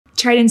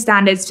Trading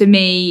standards for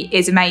me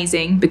is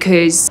amazing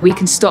because we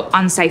can stop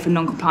unsafe and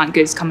non-compliant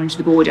goods coming to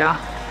the border.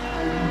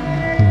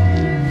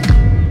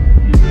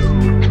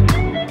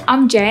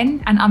 I'm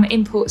Jen and I'm an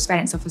Import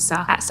Surveillance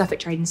Officer at Suffolk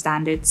Trading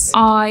Standards.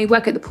 I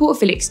work at the Port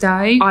of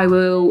Felixstowe. I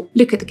will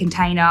look at the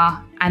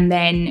container and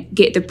then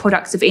get the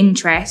products of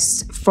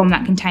interest from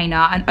that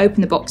container and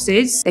open the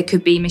boxes. There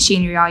could be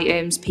machinery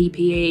items,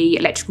 PPE,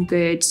 electrical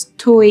goods,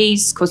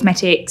 toys,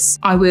 cosmetics.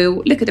 I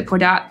will look at the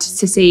product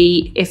to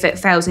see if it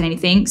fails in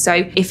anything.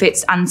 So if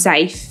it's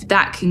unsafe,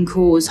 that can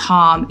cause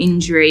harm,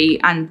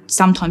 injury, and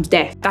sometimes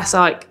death. That's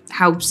like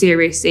how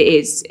serious it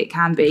is, it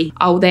can be.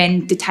 I'll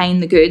then detain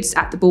the goods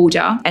at the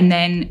border and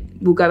then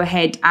we'll go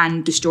ahead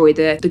and destroy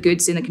the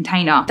goods in the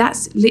container.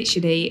 That's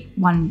literally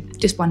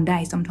just one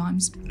day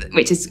sometimes,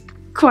 which is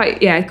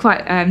quite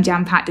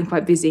jam-packed and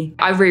quite busy.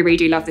 I really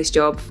do love this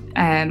job.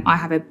 I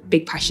have a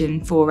big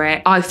passion for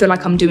it. I feel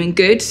like I'm doing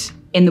good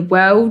in the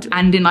world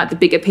and in like the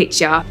bigger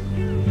picture.